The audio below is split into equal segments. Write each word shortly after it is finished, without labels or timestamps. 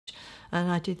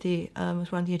and I did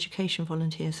was one of the education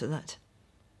volunteers at that.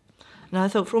 And I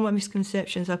thought, for all my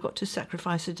misconceptions, I've got to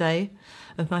sacrifice a day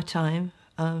of my time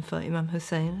for Imam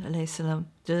Hussein, alayhi salam.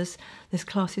 There's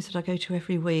classes that I go to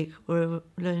every week where we're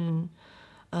learning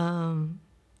a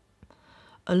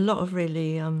lot of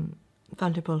really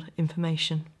valuable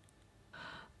information.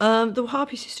 The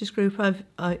Wahhabi Sisters group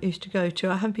I used to go to,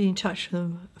 I haven't been in touch with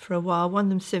them for a while. One of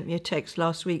them sent me a text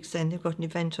last week saying they've got an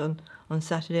event on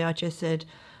Saturday. I just said,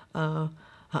 I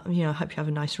hope you have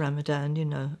a nice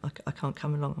Ramadan. I can't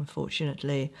come along,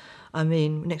 unfortunately. I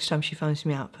mean, next time she phones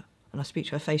me up and I speak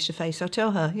to her face to face, I'll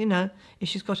tell her, if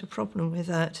she's got a problem with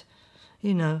that,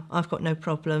 I've got no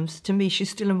problems. To me, she's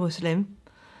still a Muslim.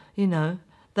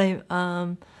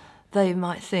 They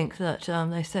might think that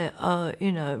they say, oh,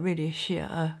 really,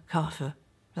 Shia, kafir.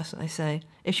 That's what they say.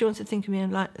 If she wants to think of me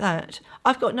like that,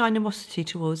 I've got no animosity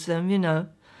towards them,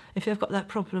 If they've got that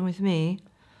problem with me,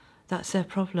 that's their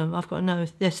problem. I've got to know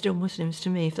they're still Muslims to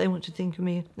me. If they want to think of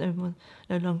me no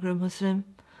longer a Muslim,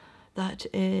 that's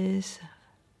their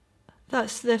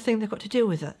thing. They've got to deal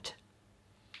with that.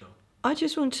 Sure. I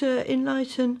just want to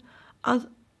enlighten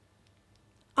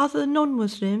other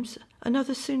non-Muslims and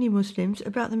other Sunni Muslims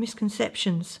about the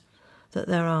misconceptions that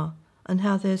there are and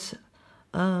how there's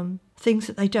things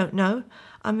that they don't know.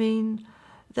 I mean,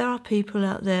 there are people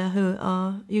out there who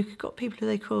are, you've got people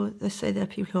who they say they're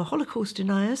people who are Holocaust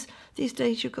deniers. These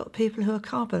days you've got people who are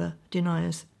Karbala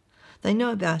deniers. They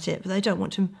know about it, but they don't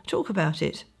want to talk about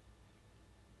it.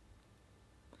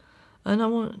 And I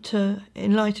want to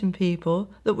enlighten people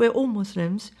that we're all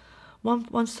Muslims,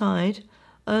 one side,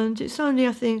 and it's only,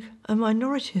 I think, a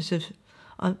minority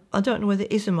I don't know whether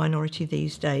it is a minority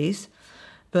these days,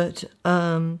 but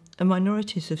a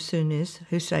minority of Sunnis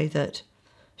who say that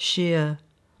Shia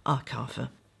are kafir.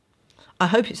 I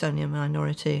hope it's only a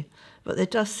minority, but there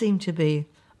does seem to be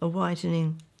a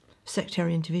widening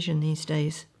sectarian division these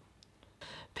days.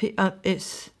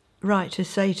 It's right to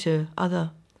say to other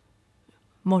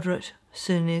moderate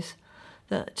Sunnis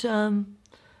that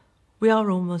we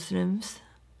are all Muslims.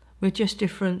 We're just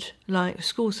different, like,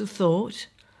 schools of thought,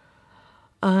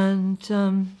 and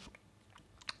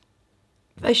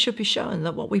they should be shown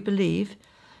that what we believe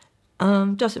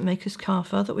doesn't make us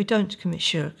kafir, that we don't commit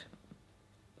shirk.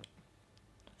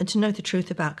 And to know the truth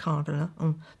about Karbala,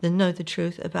 then know the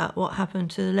truth about what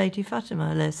happened to the Lady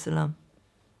Fatima, alayhi salam.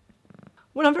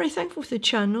 Well, I'm very thankful for the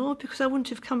channel, because I wouldn't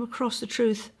have come across the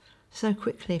truth so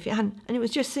quickly if it hadn't. And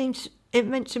it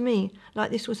meant to me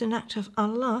like this was an act of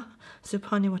Allah,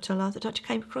 subhanahu wa ta'ala, that I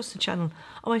came across the channel.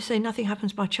 I always say nothing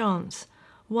happens by chance.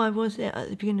 Why was it at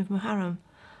the beginning of Muharram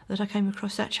that I came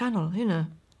across that channel,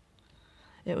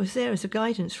 It was there as a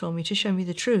guidance for me to show me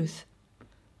the truth.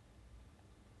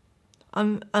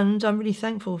 And I'm really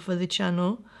thankful for the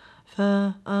channel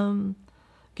for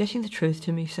getting the truth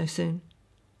to me so soon.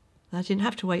 I didn't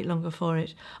have to wait longer for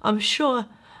it. I'm sure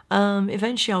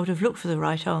eventually I would have looked for the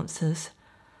right answers,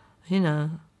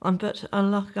 but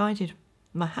Allah guided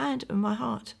my hand and my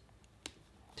heart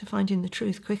to finding the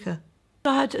truth quicker.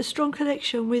 I had a strong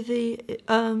connection with the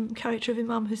character of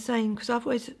Imam Hussein, because I've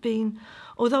always been,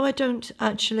 although I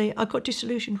got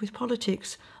disillusioned with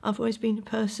politics, I've always been a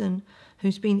person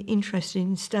who's been interested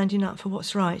in standing up for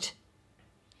what's right.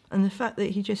 And the fact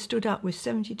that he just stood up with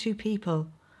 72 people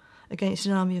against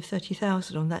an army of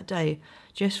 30,000 on that day,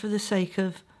 just for the sake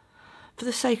of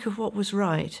what was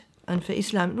right and for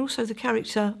Islam, and also the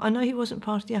character, I know he wasn't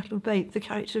part of the Ahlul Bayt, the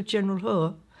character of General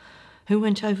Hur, who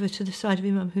went over to the side of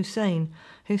Imam Hussein,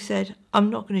 who said, I'm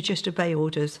not going to just obey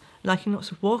orders. Like in lots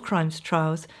of war crimes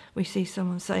trials, we see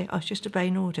someone say, I was just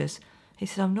obeying orders. He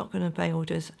said, I'm not going to obey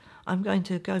orders. I'm going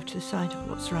to go to the side of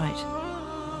what's right.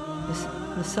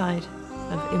 The side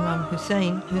of Imam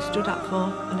Hussein, who stood up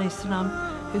for, alayhi salam,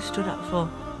 who stood up for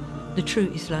the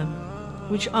true Islam.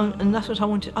 And that's what I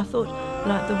wanted. I thought,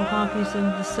 like, the Wahhabis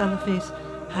and the Salafis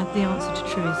had the answer to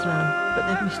true Islam, but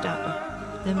they've missed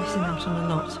out. They're missing out on a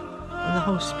lot. And the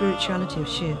whole spirituality of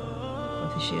Shia,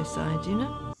 of the Shia side,